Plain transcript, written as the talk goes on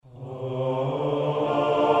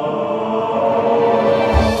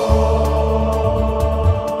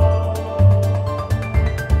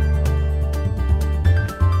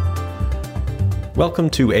welcome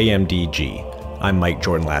to AMDG. I'm Mike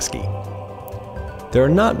Jordan-Lasky. There are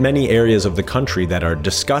not many areas of the country that are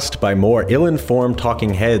discussed by more ill-informed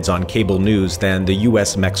talking heads on cable news than the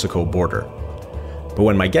US-Mexico border. But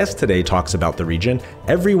when my guest today talks about the region,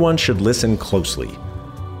 everyone should listen closely.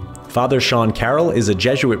 Father Sean Carroll is a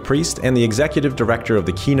Jesuit priest and the executive director of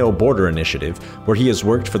the Kino Border Initiative, where he has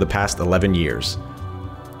worked for the past 11 years.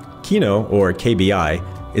 Kino, or KBI,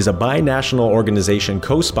 is a binational organization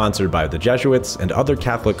co-sponsored by the Jesuits and other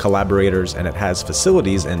Catholic collaborators, and it has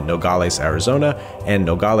facilities in Nogales, Arizona and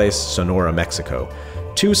Nogales, Sonora, Mexico,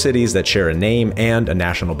 two cities that share a name and a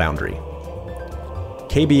national boundary.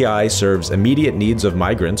 KBI serves immediate needs of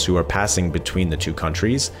migrants who are passing between the two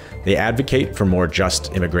countries. They advocate for more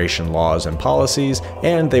just immigration laws and policies,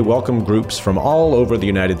 and they welcome groups from all over the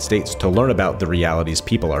United States to learn about the realities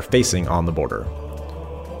people are facing on the border.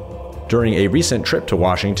 During a recent trip to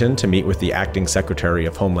Washington to meet with the Acting Secretary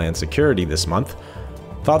of Homeland Security this month,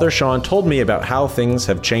 Father Sean told me about how things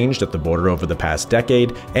have changed at the border over the past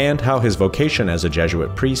decade and how his vocation as a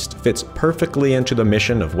Jesuit priest fits perfectly into the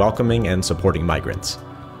mission of welcoming and supporting migrants.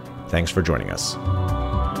 Thanks for joining us.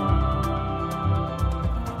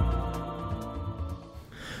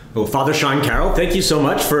 Well, Father Sean Carroll, thank you so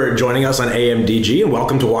much for joining us on AMDG, and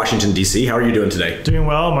welcome to Washington, D.C. How are you doing today? Doing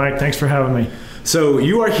well, Mike. Thanks for having me. So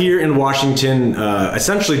you are here in Washington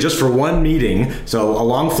essentially just for one meeting, so a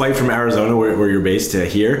long flight from Arizona where you're based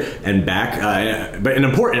here and back, but an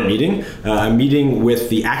important meeting, a meeting with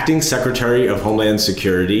the Acting Secretary of Homeland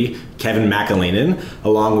Security, Kevin McAleenan,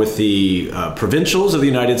 along with the provincials of the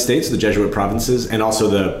United States, the Jesuit provinces, and also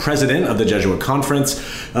the president of the Jesuit Conference.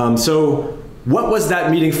 So what was that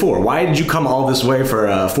meeting for? Why did you come all this way for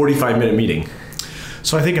a 45-minute meeting?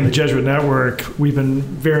 So I think in the Jesuit Network, we've been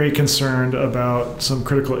very concerned about some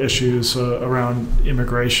critical issues around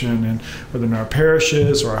immigration, and whether in our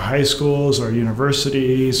parishes or our high schools or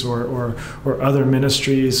universities or other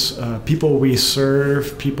ministries, people we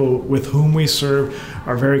serve, people with whom we serve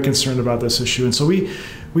are very concerned about this issue. And so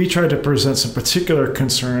we tried to present some particular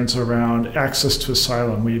concerns around access to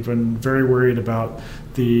asylum. We've been very worried about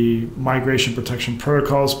the Migration Protection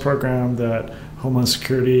Protocols program that Homeland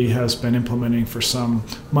Security has been implementing for some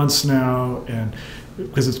months now, and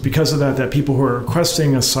because of that people who are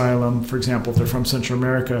requesting asylum, for example, if they're from Central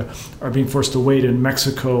America, are being forced to wait in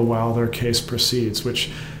Mexico while their case proceeds, which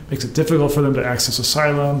makes it difficult for them to access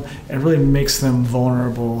asylum and really makes them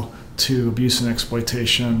vulnerable to abuse and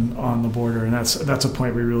exploitation on the border. And that's a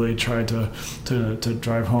point we really tried to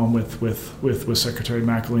drive home with Secretary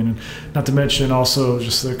McAleenan. Not to mention also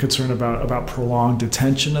just the concern about prolonged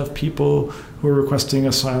detention of people who are requesting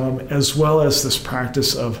asylum, as well as this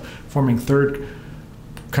practice of forming third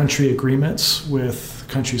country agreements with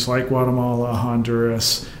countries like Guatemala,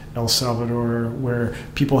 Honduras, El Salvador, where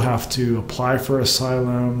people have to apply for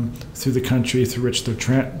asylum through the country through which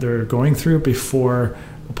they're going through before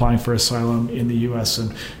applying for asylum in the U.S.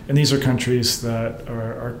 And these are countries that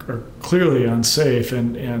are clearly unsafe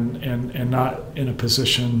and not in a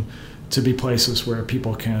position to be places where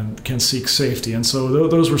people can seek safety. And so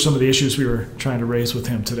those were some of the issues we were trying to raise with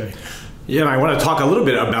him today. Yeah, and I want to talk a little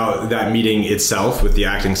bit about that meeting itself with the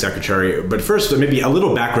acting secretary. But first, maybe a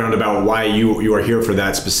little background about why you are here for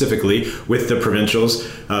that specifically with the provincials.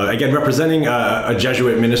 Again, representing a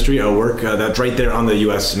Jesuit ministry, a work that's right there on the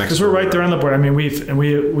U.S. Mexico. Because we're right there on the border. I mean, we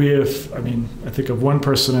have. I mean, I think of one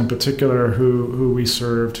person in particular who we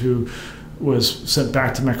served who was sent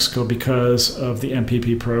back to Mexico because of the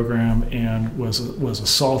MPP program and was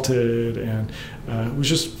assaulted and was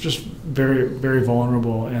just very, very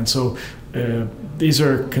vulnerable. And so these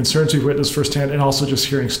are concerns we've witnessed firsthand, and also just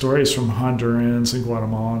hearing stories from Hondurans and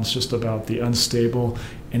Guatemalans just about the unstable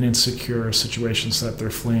and insecure situations that they're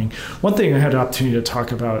fleeing. One thing I had the opportunity to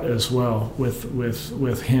talk about as well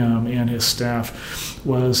with him and his staff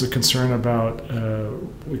was a concern about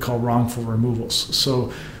we call wrongful removals.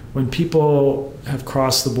 So when people have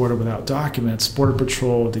crossed the border without documents, Border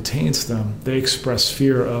Patrol detains them. They express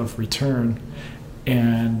fear of return,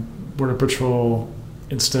 and Border Patrol,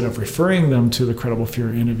 instead of referring them to the credible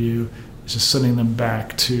fear interview, is just sending them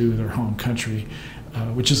back to their home country,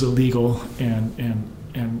 which is illegal and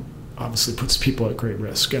obviously puts people at great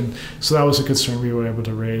risk. And so that was a concern we were able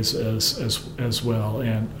to raise as well.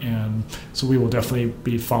 And so we will definitely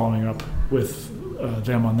be following up with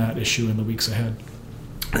them on that issue in the weeks ahead.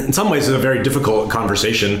 In some ways, it's a very difficult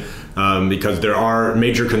conversation because there are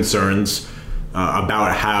major concerns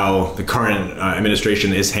about how the current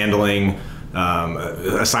administration is handling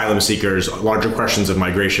asylum seekers, larger questions of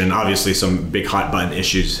migration. Obviously, some big hot button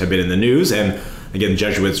issues have been in the news, and again,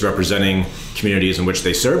 Jesuits representing communities in which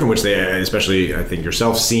they serve, in which they, especially I think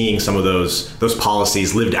yourself, seeing some of those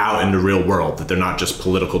policies lived out in the real world, that they're not just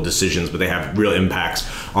political decisions, but they have real impacts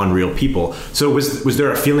on real people. So was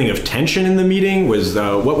there a feeling of tension in the meeting?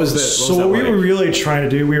 What we were really trying to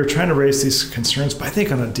do, we were trying to raise these concerns, but I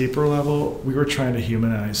think on a deeper level, we were trying to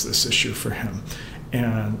humanize this issue for him.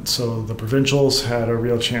 And so the provincials had a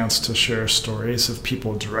real chance to share stories of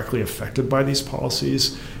people directly affected by these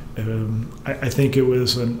policies. I think it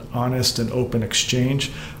was an honest and open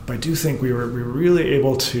exchange, but I do think we were really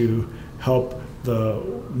able to help the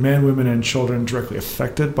men, women, and children directly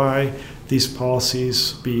affected by these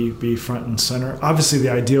policies be front and center. Obviously, the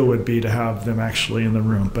ideal would be to have them actually in the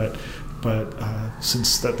room, but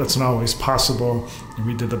since that's not always possible,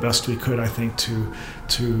 we did the best we could, I think,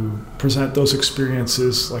 to present those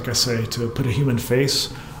experiences, like I say, to put a human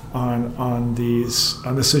face on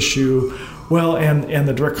this issue, well, and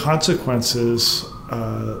the direct consequences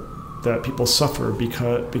that people suffer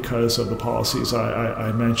because of the policies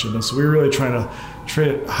I mentioned. And so we were really trying to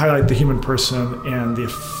highlight the human person and the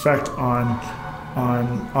effect on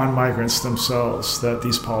migrants themselves that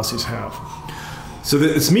these policies have. So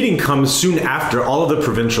this meeting comes soon after all of the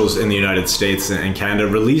provincials in the United States and Canada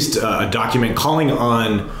released a document calling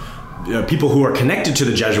on people who are connected to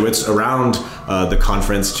the Jesuits around the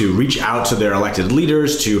conference to reach out to their elected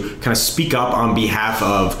leaders, to kind of speak up on behalf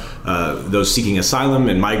of those seeking asylum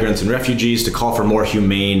and migrants and refugees, to call for more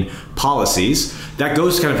humane policies. That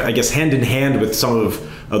goes kind of, I guess, hand in hand with some of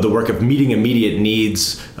the work of meeting immediate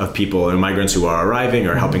needs of people and migrants who are arriving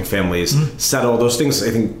or helping families settle. Those things, I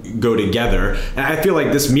think, go together. And I feel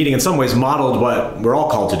like this meeting in some ways modeled what we're all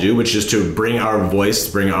called to do, which is to bring our voice,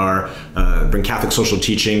 bring Catholic social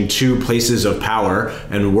teaching to places of power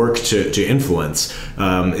and work to influence.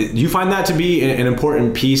 Do you find that to be an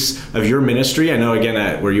important piece of your ministry? I know,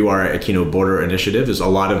 again, where you are at Kino Border Initiative, there's a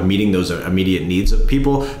lot of meeting those immediate needs of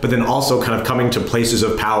people, but then also kind of coming to places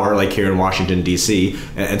of power, like here in Washington, D.C.,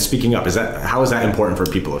 and speaking up. How is that important for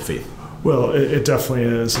people of faith? Well, it definitely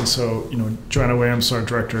is. And so, Joanna Williams, our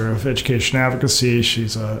Director of Education Advocacy,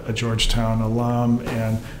 she's a Georgetown alum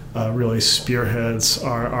and really spearheads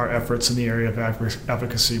our efforts in the area of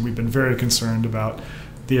advocacy. We've been very concerned about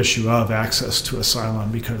the issue of access to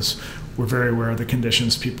asylum because we're very aware of the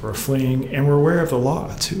conditions people are fleeing, and we're aware of the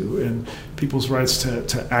law too, and people's rights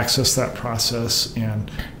to access that process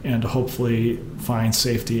and to hopefully find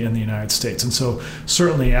safety in the United States. And so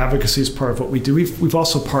certainly advocacy is part of what we do. We've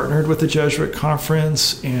also partnered with the Jesuit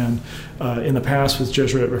Conference and in the past with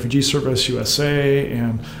Jesuit Refugee Service USA,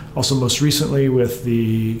 and also most recently with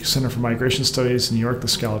the Center for Migration Studies in New York, the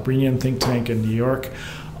Scalabrinian think tank in New York,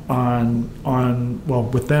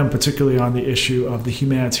 with them particularly on the issue of the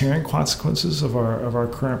humanitarian consequences of our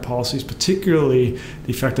current policies, particularly the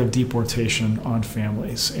effect of deportation on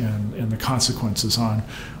families and the consequences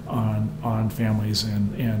on families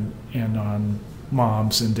and on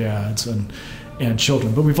moms and dads and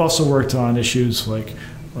children. But we've also worked on issues like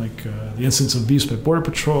the incidence of abuse by Border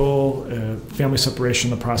Patrol, family separation,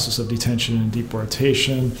 the process of detention and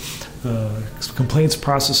deportation, the complaints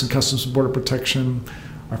process in Customs and Border Protection.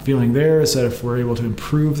 Our feeling there is that if we're able to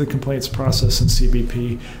improve the complaints process in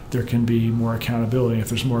CBP, there can be more accountability. If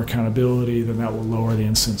there's more accountability, then that will lower the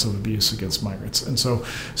incidence of abuse against migrants. And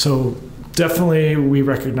so definitely we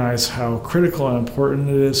recognize how critical and important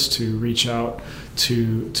it is to reach out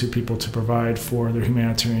to people to provide for their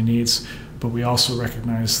humanitarian needs, but we also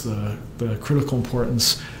recognize the critical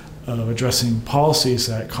importance of addressing policies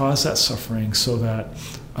that cause that suffering so that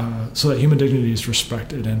human dignity is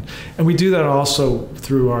respected. And we do that also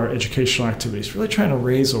through our educational activities, really trying to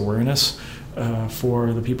raise awareness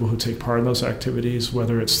for the people who take part in those activities,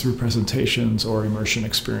 whether it's through presentations or immersion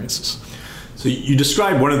experiences. So you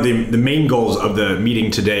described one of the main goals of the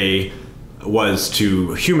meeting today was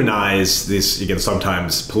to humanize this, again,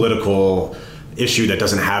 sometimes political issue that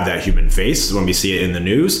doesn't have that human face when we see it in the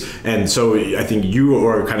news. And so I think you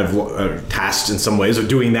are kind of tasked in some ways of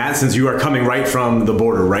doing that, since you are coming right from the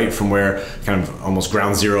border, right from where kind of almost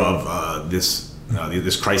ground zero of this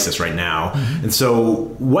crisis right now. Mm-hmm. And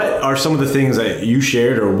so what are some of the things that you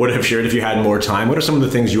shared or would have shared if you had more time? What are some of the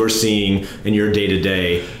things you're seeing in your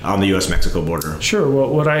day-to-day on the U.S.-Mexico border? Sure. Well,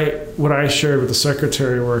 what I shared with the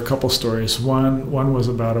secretary were a couple stories. One was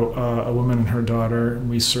about a woman and her daughter.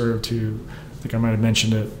 We served who, I think I might have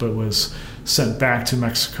mentioned it, but was sent back to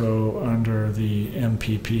Mexico under the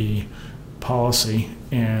MPP policy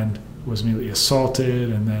and was immediately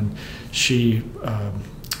assaulted. And then she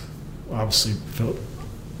obviously felt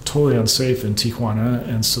totally unsafe in Tijuana.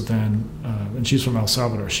 And so then, and she's from El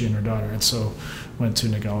Salvador, she and her daughter, and so went to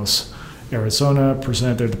Nogales, Arizona,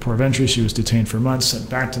 presented there at the port of entry. She was detained for months, sent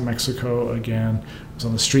back to Mexico again. It was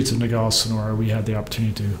on the streets of Nogales, Sonora. We had the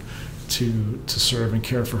opportunity to serve and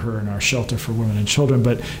care for her in our shelter for women and children.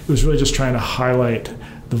 But it was really just trying to highlight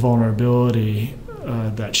the vulnerability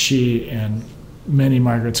that she and many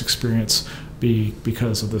migrants experience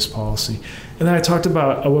because of this policy. And then I talked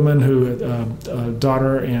about a woman who had a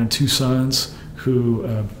daughter and 2 sons who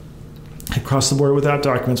had crossed the border without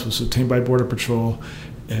documents, was detained by Border Patrol,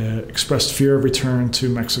 expressed fear of return to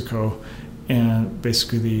Mexico, and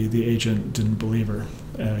basically the agent didn't believe her,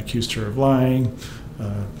 accused her of lying.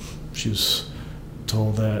 She was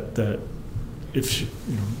told that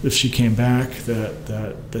if she came back,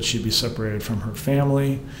 that she'd be separated from her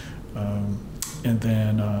family, and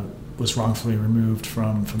then was wrongfully removed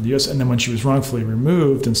from the U.S. And then when she was wrongfully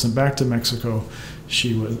removed and sent back to Mexico,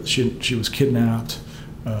 she was kidnapped,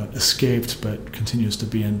 escaped, but continues to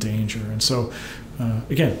be in danger. And so,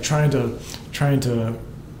 again, trying to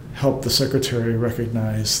help the Secretary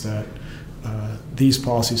recognize that these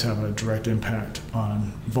policies have a direct impact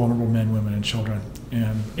on vulnerable men, women, and children,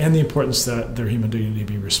 and the importance that their human dignity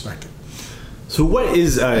be respected. So what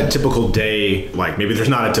is a typical day like? Maybe there's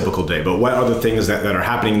not a typical day, but what are the things that are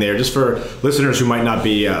happening there, just for listeners who might not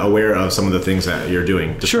be aware of some of the things that you're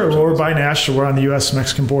doing? Sure. Well, we're binational. We're on the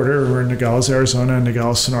U.S.-Mexican border. We're in Nogales, Arizona, and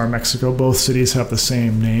Nogales, Sonora, Mexico. Both cities have the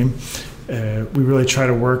same name. We really try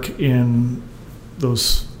to work in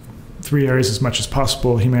those 3 areas as much as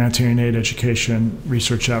possible: humanitarian aid, education,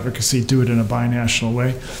 research, advocacy. Do it in a binational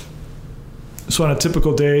way. So on a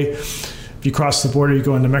typical day, if you cross the border, you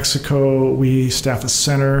go into Mexico, we staff a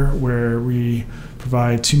center where we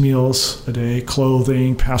provide 2 meals a day,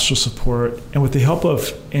 clothing, pastoral support, and with the help of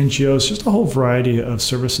NGOs, just a whole variety of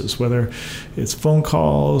services, whether it's phone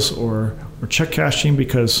calls or check cashing,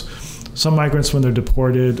 because some migrants, when they're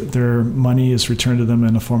deported, their money is returned to them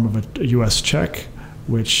in the form of a U.S. check,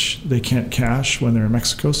 which they can't cash when they're in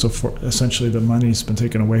Mexico. So essentially the money's been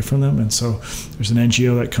taken away from them. And so there's an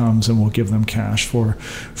NGO that comes and will give them cash for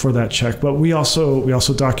that check. But we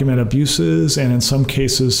also document abuses, and in some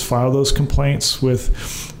cases file those complaints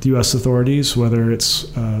with the U.S. authorities, whether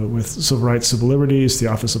it's with Civil Rights, Civil Liberties, the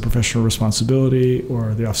Office of Professional Responsibility,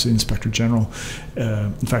 or the Office of the Inspector General.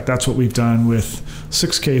 In fact, that's what we've done with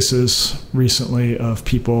 6 cases recently of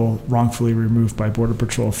people wrongfully removed by Border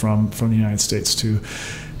Patrol from the United States to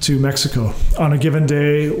Mexico. On a given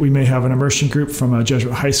day, we may have an immersion group from a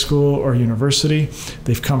Jesuit high school or university.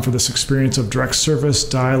 They've come for this experience of direct service,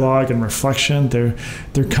 dialogue, and reflection.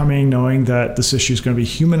 They're coming knowing that this issue is going to be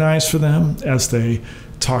humanized for them as they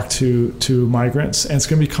talk to migrants, and it's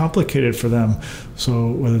going to be complicated for them.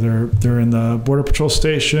 So whether they're in the Border Patrol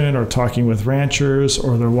station or talking with ranchers,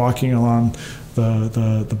 or they're walking along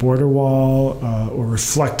the border wall, or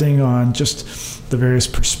reflecting on just the various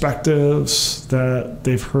perspectives that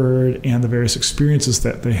they've heard and the various experiences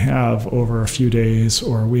that they have over a few days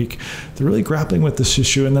or a week, they're really grappling with this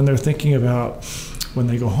issue. And then they're thinking about, when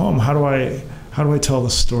they go home, how do I tell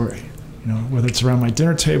the story? Whether it's around my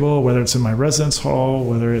dinner table, whether it's in my residence hall,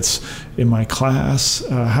 whether it's in my class,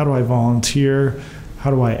 how do I volunteer?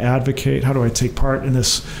 How do I advocate? How do I take part in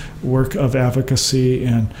this work of advocacy?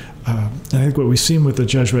 And I think what we've seen with the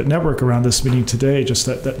Jesuit Network around this meeting today, just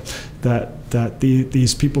that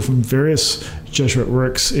these people from various Jesuit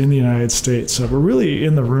works in the United States were really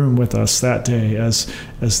in the room with us that day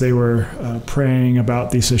as they were praying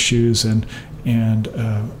about these issues and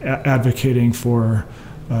advocating for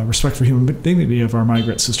respect for human dignity of our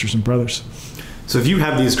migrant sisters and brothers. So if you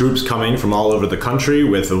have these groups coming from all over the country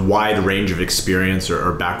with a wide range of experience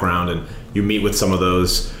or background, and you meet with some of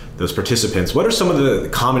those participants, what are some of the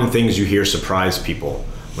common things you hear surprise people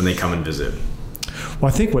when they come and visit?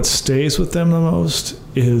 Well, I think what stays with them the most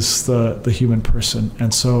is the human person.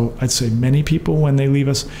 And so I'd say many people, when they leave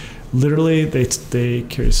us, literally they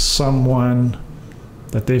carry someone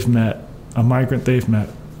that they've met, a migrant they've met,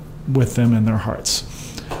 with them in their hearts.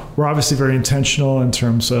 We're obviously very intentional in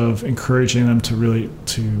terms of encouraging them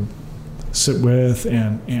to sit with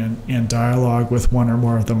and dialogue with one or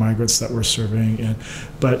more of the migrants that we're serving.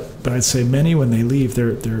 But I'd say many, when they leave,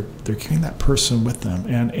 they're carrying that person with them.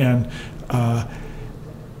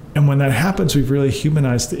 And when that happens, we've really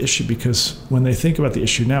humanized the issue, because when they think about the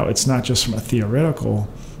issue now, it's not just from a theoretical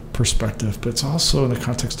perspective, but it's also in the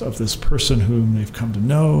context of this person whom they've come to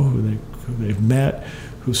know, who they've met,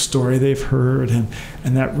 whose story they've heard, and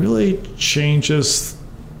that really changes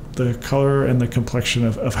the color and the complexion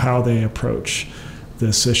of how they approach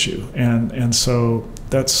this issue. And so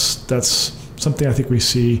that's something I think we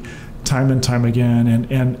see time and time again,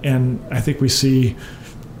 and I think we see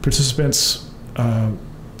participants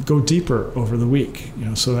go deeper over the week.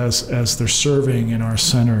 So as they're serving in our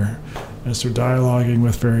center, as they're dialoguing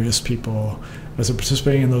with various people, as they're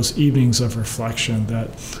participating in those evenings of reflection,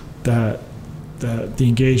 that the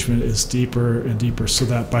engagement is deeper and deeper, so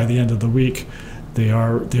that by the end of the week, they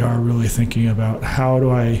are really thinking about how do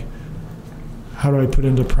I put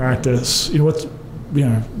into practice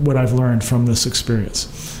what I've learned from this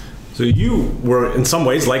experience. So you were in some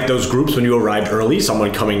ways like those groups when you arrived early,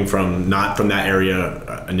 someone coming from not from that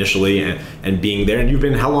area initially and being there. And you've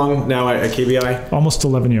been how long now at KBI? Almost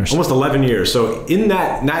 11 years. Almost 11 years. So in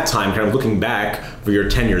that time, kind of looking back for your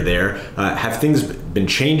tenure there, have things been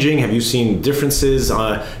changing? Have you seen differences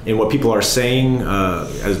in what people are saying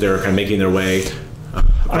as they're kind of making their way?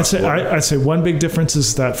 I'd say one big difference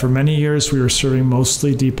is that for many years we were serving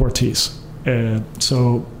mostly deportees.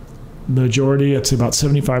 So majority, I'd say about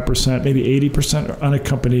 75%, maybe 80% are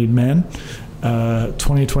unaccompanied men,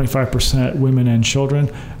 20-25% women and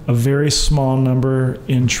children, a very small number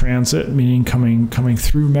in transit, meaning coming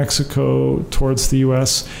through Mexico towards the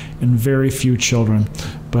U.S., and very few children.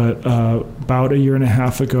 But about a year and a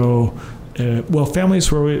half ago,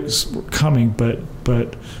 families were coming, but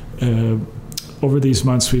over these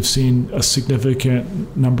months, we've seen a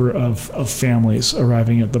significant number of families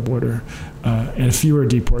arriving at the border and fewer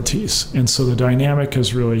deportees. And so the dynamic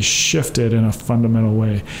has really shifted in a fundamental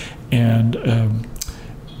way. And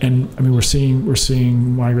I mean, we're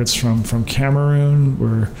seeing migrants from Cameroon.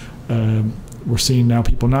 We're seeing now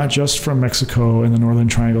people not just from Mexico and the Northern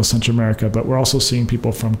Triangle, Central America, but we're also seeing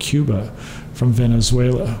people from Cuba, from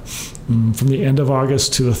Venezuela. From the end of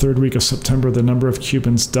August to the third week of September, the number of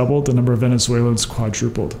Cubans doubled, the number of Venezuelans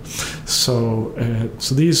quadrupled. So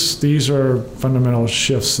these are fundamental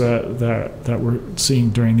shifts that we're seeing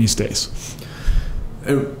during these days.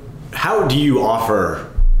 How do you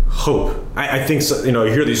offer hope? I think you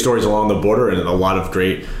hear these stories along the border, and a lot of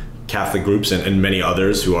great Catholic groups and many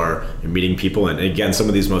others who are meeting people, and again, some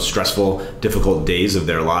of these most stressful, difficult days of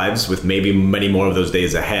their lives, with maybe many more of those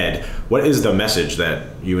days ahead. What is the message that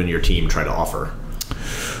you and your team try to offer?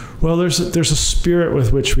 Well, there's a spirit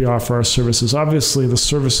with which we offer our services. Obviously, the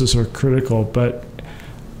services are critical, but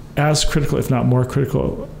as critical, if not more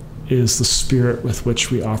critical, is the spirit with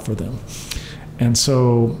which we offer them. And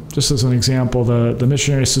so, just as an example, the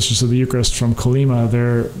Missionary Sisters of the Eucharist from Colima,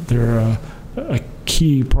 they're a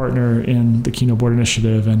key partner in the Kino Board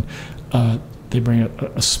Initiative, and they bring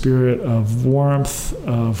a spirit of warmth,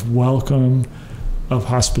 of welcome, of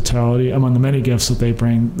hospitality. Among the many gifts that they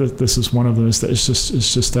bring, this is one of them. Is that it's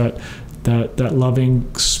just that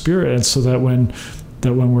loving spirit, and so that when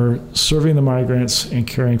we're serving the migrants and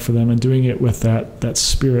caring for them and doing it with that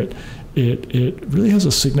spirit, it really has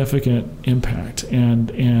a significant impact,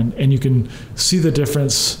 and you can see the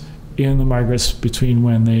difference in the migrants between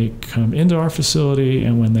when they come into our facility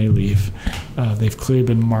and when they leave. They've clearly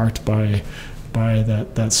been marked by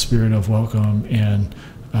that spirit of welcome, and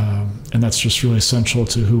that's just really essential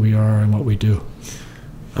to who we are and what we do.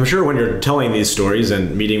 I'm sure when you're telling these stories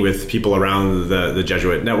and meeting with people around the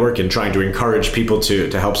Jesuit network and trying to encourage people to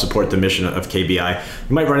help support the mission of KBI,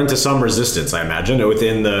 you might run into some resistance, I imagine,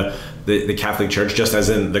 within the Catholic Church. Just as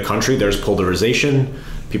in the country, there's polarization.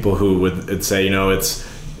 People who would say,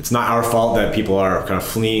 it's not our fault that people are kind of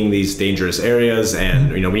fleeing these dangerous areas,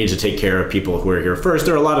 and we need to take care of people who are here first.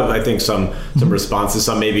 There are a lot of, I think, some responses,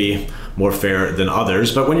 some maybe more fair than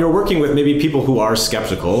others. But when you're working with maybe people who are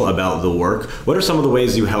skeptical about the work, what are some of the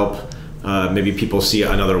ways you help maybe people see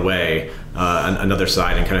another way, another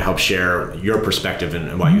side, and kind of help share your perspective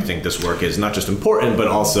and why you think this work is not just important, but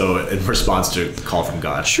also in response to a call from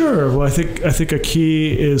God? Sure. Well, I think a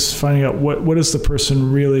key is finding out what is the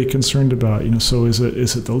person really concerned about. So is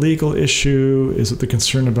it the legal issue? Is it the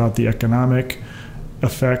concern about the economic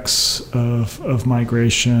effects of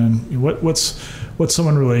migration? What's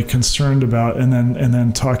someone really concerned about, and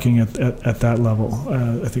then talking at that level.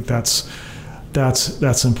 I think that's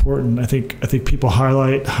important. I think people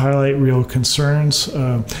highlight real concerns.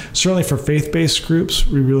 Certainly for faith-based groups,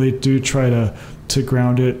 we really do try to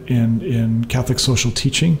ground it in Catholic social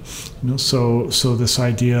teaching. So this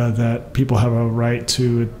idea that people have a right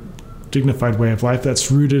to a dignified way of life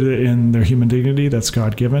that's rooted in their human dignity, that's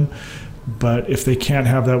God-given. But if they can't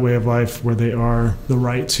have that way of life where they are the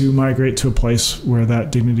right to migrate to a place where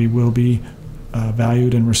that dignity will be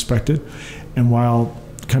valued and respected, and while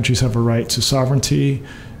countries have a right to sovereignty,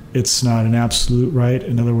 it's not an absolute right.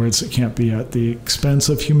 In other words, it can't be at the expense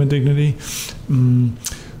of human dignity. There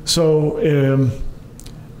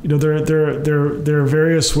are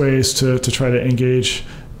various ways to try to engage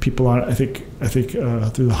people on it. I think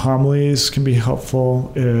through the homilies can be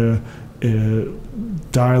helpful.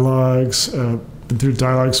 Dialogues, been through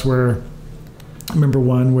dialogues where, I remember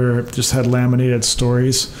one where it just had laminated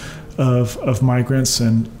stories of migrants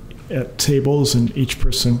and at tables, and each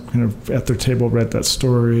person kind of at their table read that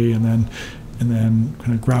story and then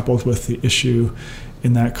kind of grappled with the issue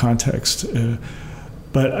in that context.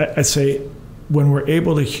 But I'd say when we're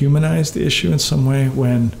able to humanize the issue in some way,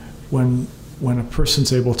 when a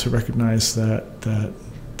person's able to recognize that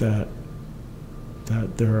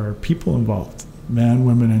there are people involved, men,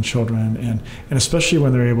 women, and children, and especially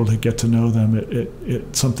when they're able to get to know them,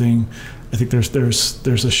 it's something. I think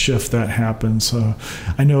there's a shift that happens. I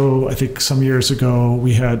think some years ago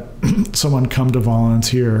we had someone come to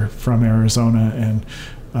volunteer from Arizona,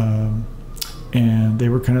 and they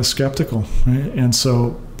were kind of skeptical, right? And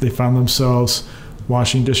so they found themselves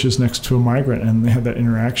washing dishes next to a migrant, and they had that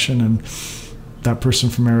interaction, and that person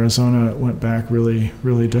from Arizona went back really,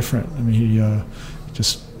 really different. I mean, he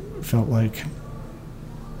just felt like,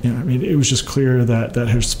 it was just clear that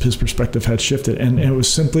his perspective had shifted, and it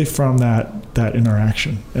was simply from that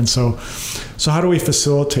interaction. And so how do we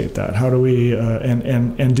facilitate that? How do we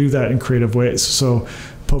and do that in creative ways? So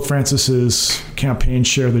Pope Francis's campaign,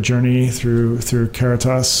 Share the Journey, through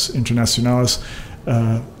Caritas Internationalis,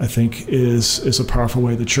 I think is a powerful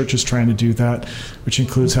way the church is trying to do that, which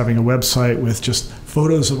includes having a website with just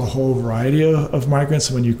photos of a whole variety of migrants.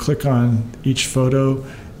 And when you click on each photo,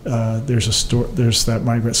 there's that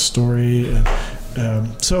migrant story.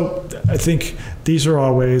 So I think these are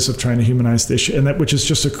all ways of trying to humanize the issue, and which is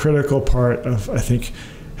just a critical part of, I think,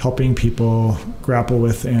 helping people grapple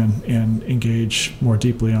with and engage more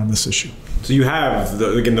deeply on this issue. So you have,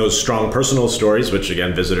 those strong personal stories, which,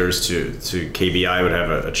 again, visitors to KBI would have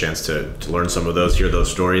a chance to learn some of those, hear those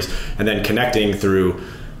stories, and then connecting through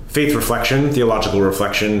faith reflection, theological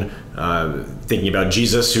reflection, thinking about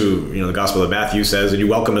Jesus, who, the Gospel of Matthew says, "And you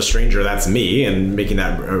welcome a stranger, that's me," and making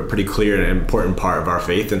that a pretty clear and important part of our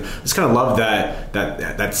faith. And I just kind of love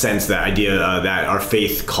that sense, that idea that our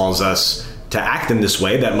faith calls us to act in this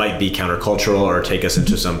way that might be countercultural or take us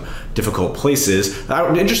into some difficult places.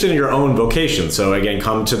 I'm interested in your own vocation. So again,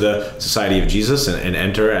 come to the Society of Jesus and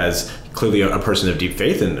enter as clearly a person of deep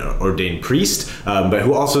faith and ordained priest, but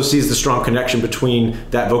who also sees the strong connection between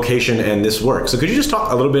that vocation and this work. So could you just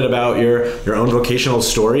talk a little bit about your own vocational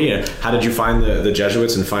story, and how did you find the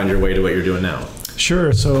Jesuits and find your way to what you're doing now?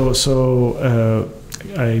 Sure. So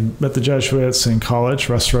I met the Jesuits in college,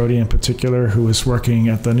 Russ Rohde in particular, who was working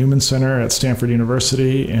at the Newman Center at Stanford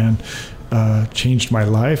University, and changed my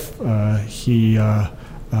life. He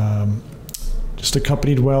just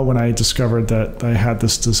accompanied well when I discovered that I had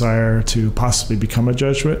this desire to possibly become a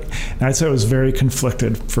Jesuit. And I'd say I was very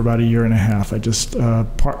conflicted for about a year and a half. I just,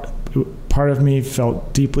 part of me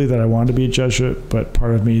felt deeply that I wanted to be a Jesuit, but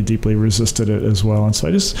part of me deeply resisted it as well. And so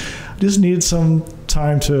I just needed some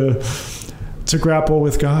time to grapple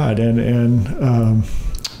with God, and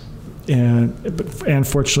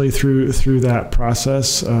fortunately through that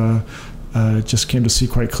process, just came to see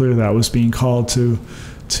quite clearly that I was being called to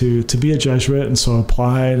be a Jesuit, and so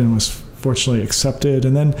applied and was fortunately accepted.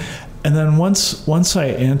 And then once I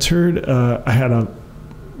entered, I had a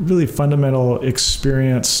really fundamental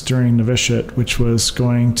experience during novitiate, which was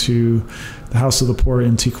going to the House of the Poor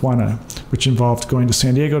in Tijuana, which involved going to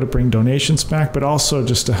San Diego to bring donations back, but also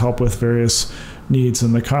just to help with various needs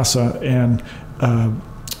in the casa.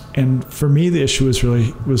 And for me, the issue was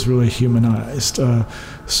really humanized.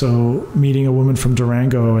 So meeting a woman from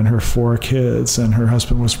Durango and her 4 kids, and her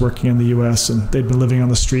husband was working in the U.S. and they'd been living on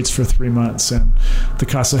the streets for 3 months, and the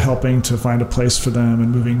casa helping to find a place for them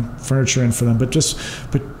and moving furniture in for them. But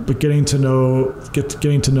getting to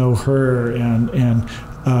know her and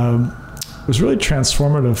was really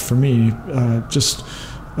transformative for me.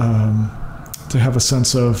 To have a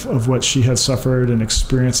sense of what she had suffered and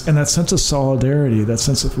experienced, and that sense of solidarity, that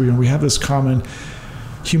sense of we have this common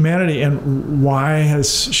humanity, and why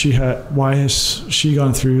has she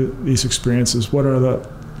gone through these experiences? What are the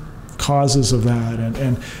causes of that?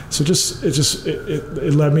 And so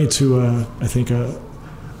it led me to I think a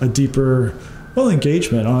deeper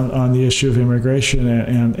engagement on the issue of immigration,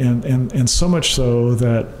 and so much so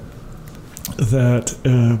that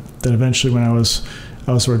eventually, when I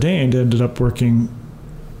was ordained, ended up working,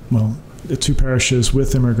 at 2 parishes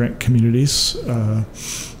with immigrant communities,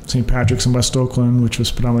 St. Patrick's in West Oakland, which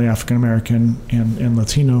was predominantly African American and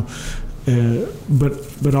Latino,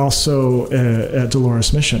 but also at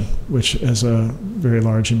Dolores Mission, which has a very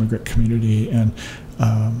large immigrant community, and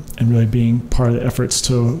really being part of the efforts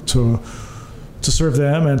to serve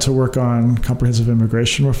them and to work on comprehensive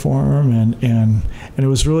immigration reform, and it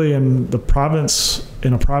was really in a province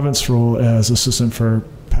role as assistant for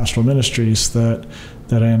Pastoral Ministries that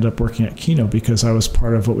I ended up working at Kino, because I was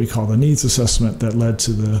part of what we call the needs assessment that led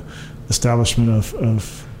to the establishment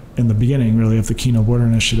of in the beginning, really, of the Kino Border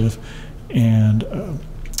Initiative. And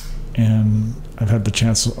I've had the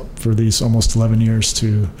chance for these almost 11 years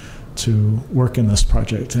to work in this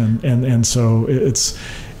project. And so it's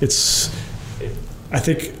I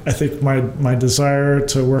think my desire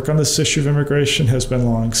to work on this issue of immigration has been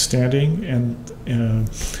long-standing, and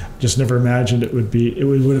just never imagined it would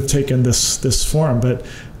have taken this form. But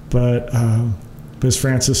as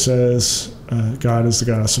Francis says, God is the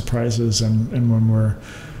God of surprises, and when we're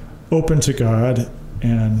open to God,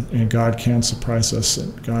 and God can surprise us,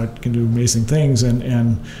 and God can do amazing things,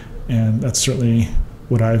 and that's certainly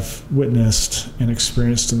what I've witnessed and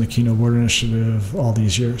experienced in the Kino Border Initiative all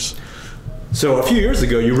these years. So a few years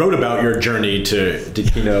ago, you wrote about your journey to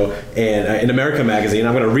Kino in America Magazine.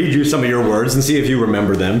 I'm going to read you some of your words and see if you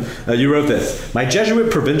remember them. You wrote this: "My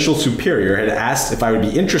Jesuit provincial superior had asked if I would be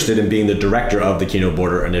interested in being the director of the Kino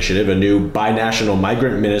Border Initiative, a new binational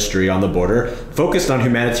migrant ministry on the border focused on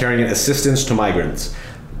humanitarian assistance to migrants.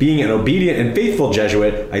 Being an obedient and faithful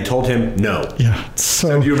Jesuit, I told him no." Yeah.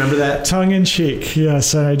 So do you remember that? Tongue in cheek.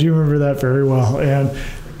 Yes, I do remember that very well.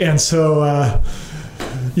 And so.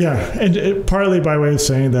 Yeah, and partly by way of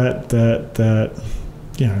saying that,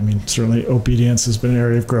 yeah, I mean, certainly obedience has been an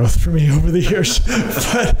area of growth for me over the years,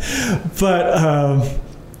 but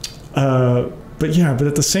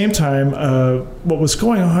at the same time, what was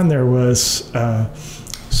going on there was,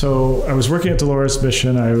 so I was working at Dolores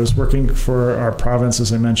Mission. I was working for our province,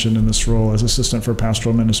 as I mentioned, in this role as assistant for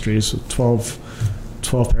pastoral ministries with 12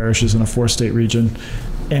 parishes in a 4-state region,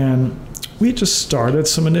 and we just started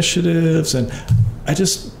some initiatives, and I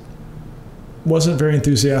just wasn't very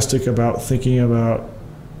enthusiastic about thinking about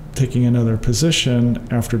taking another position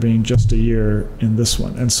after being just a year in this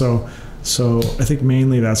one. And so I think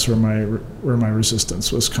mainly that's where my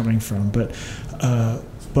resistance was coming from. But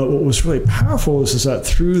what was really powerful is that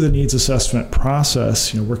through the needs assessment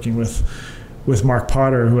process, working with Mark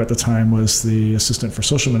Potter, who at the time was the assistant for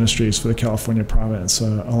social ministries for the California province,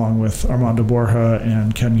 along with Armando Borja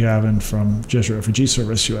and Ken Gavin from Jesuit Refugee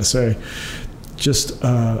Service USA, just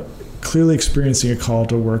clearly experiencing a call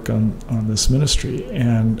to work on this ministry,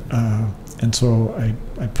 and so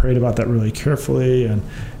I prayed about that really carefully,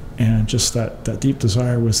 and just that deep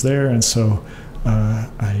desire was there, and so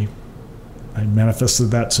I manifested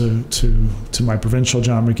that to my provincial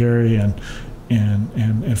John McGarry,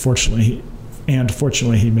 and fortunately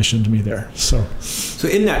he missioned me there. So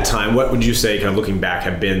in that time, what would you say, kind of looking back,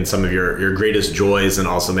 have been some of your greatest joys and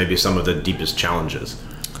also maybe some of the deepest challenges?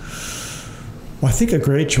 Well, I think a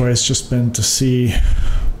great joy has just been to see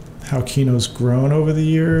how Kino's grown over the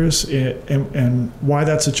years, and why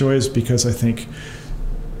that's a joy is because I think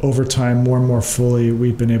over time, more and more fully,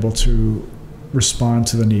 we've been able to respond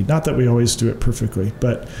to the need. Not that we always do it perfectly,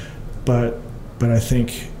 but I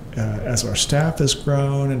think as our staff has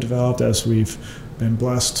grown and developed, as we've been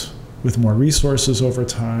blessed with more resources over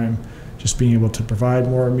time, just being able to provide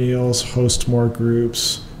more meals, host more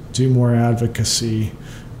groups, do more advocacy.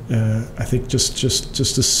 I think just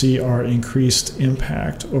to see our increased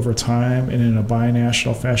impact over time and in a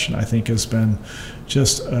binational fashion, I think has been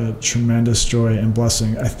just a tremendous joy and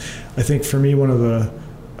blessing. I think for me, one of the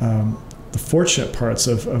fortunate parts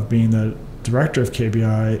of being the director of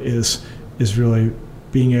KBI is really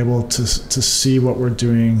being able to see what we're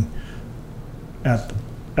doing at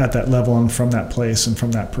that level and from that place and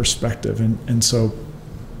from that perspective, and so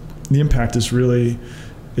the impact is really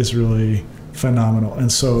phenomenal.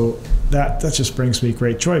 And so that just brings me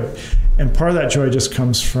great joy. And part of that joy just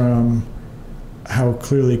comes from how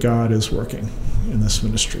clearly God is working in this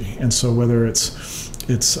ministry. And so whether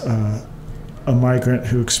it's a migrant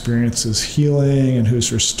who experiences healing and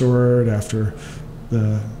who's restored after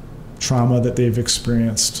the trauma that they've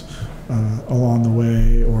experienced along the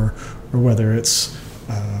way, or whether it's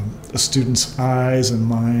a student's eyes and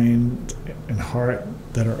mind and heart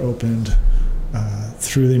that are opened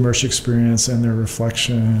through the immersion experience and their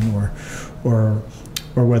reflection, or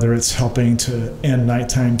whether it's helping to end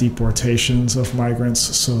nighttime deportations of migrants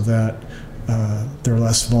so that they're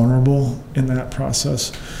less vulnerable in that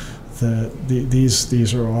process.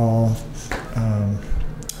 These are all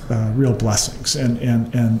real blessings,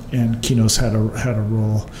 and Kino's had a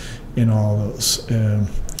role in all those.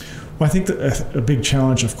 Well, I think that a big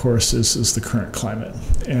challenge, of course, is the current climate,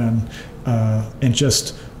 and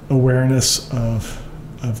just awareness of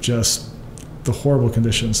just the horrible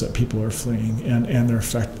conditions that people are fleeing and their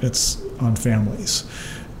effect it's on families,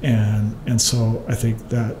 and so I think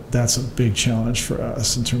that's a big challenge for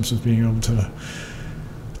us in terms of being able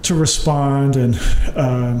to respond and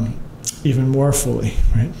even more fully,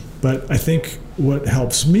 right? But I think what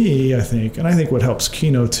helps me, and I think what helps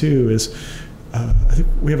Kino too, is I think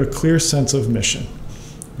we have a clear sense of mission.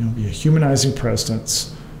 Be a humanizing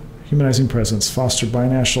presence, foster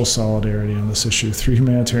binational solidarity on this issue through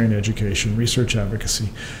humanitarian education, research advocacy.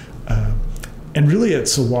 And really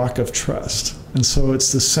it's a walk of trust. And so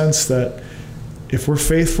it's the sense that if we're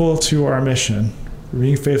faithful to our mission, we're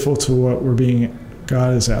being faithful to what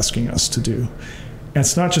God is asking us to do. And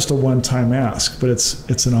it's not just a one-time ask, but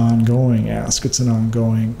it's an ongoing ask. It's an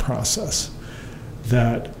ongoing process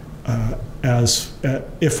that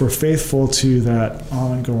if we're faithful to that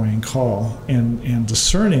ongoing call and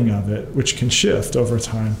discerning of it, which can shift over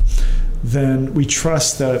time, then we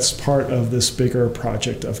trust that it's part of this bigger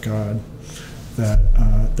project of God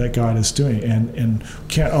that God is doing. And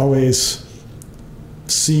can't always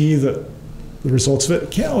see the results of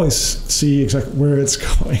it. Can't always see exactly where it's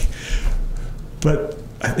going. But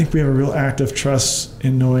I think we have a real act of trust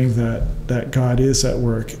in knowing that God is at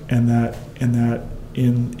work and that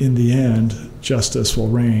in the end justice will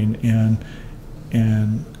reign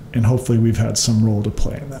and hopefully we've had some role to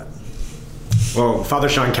play in that. Well, Father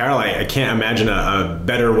Sean Carroll, I can't imagine a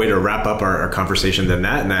better way to wrap up our conversation than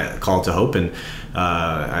that, and that call to hope. And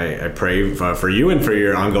I pray for you and for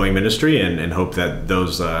your ongoing ministry, and hope that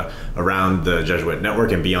those around the Jesuit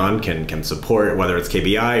network and beyond can support, whether it's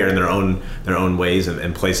KBI or in their own ways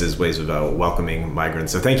and ways of welcoming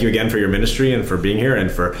migrants. So thank you again for your ministry and for being here and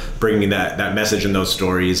for bringing that message and those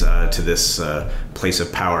stories to this place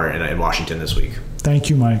of power in Washington this week. Thank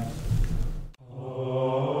you, Mike.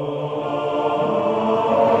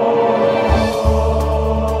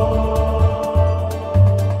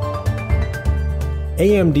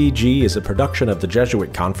 AMDG is a production of the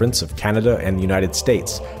Jesuit Conference of Canada and the United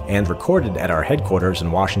States and recorded at our headquarters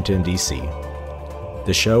in Washington, D.C.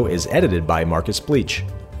 The show is edited by Marcus Bleach.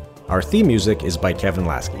 Our theme music is by Kevin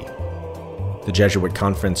Lasky. The Jesuit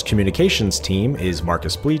Conference communications team is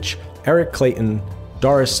Marcus Bleach, Eric Clayton,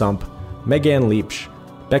 Doris Sump, Megan Leach,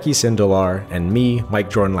 Becky Sindelar, and me, Mike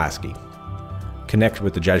Jordan Lasky. Connect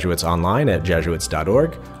with the Jesuits online at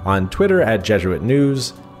jesuits.org, on Twitter at Jesuit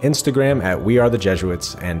News, Instagram at We Are the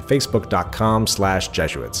Jesuits, and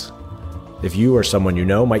Facebook.com/Jesuits. If you or someone you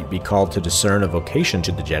know might be called to discern a vocation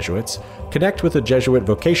to the Jesuits, connect with a Jesuit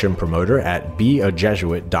vocation promoter at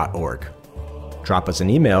beajesuit.org. Drop us an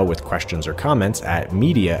email with questions or comments at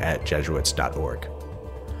media@jesuits.org.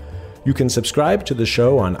 You can subscribe to the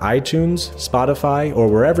show on iTunes, Spotify, or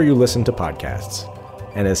wherever you listen to podcasts.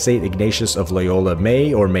 And as St. Ignatius of Loyola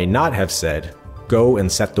may or may not have said, go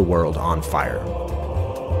and set the world on fire.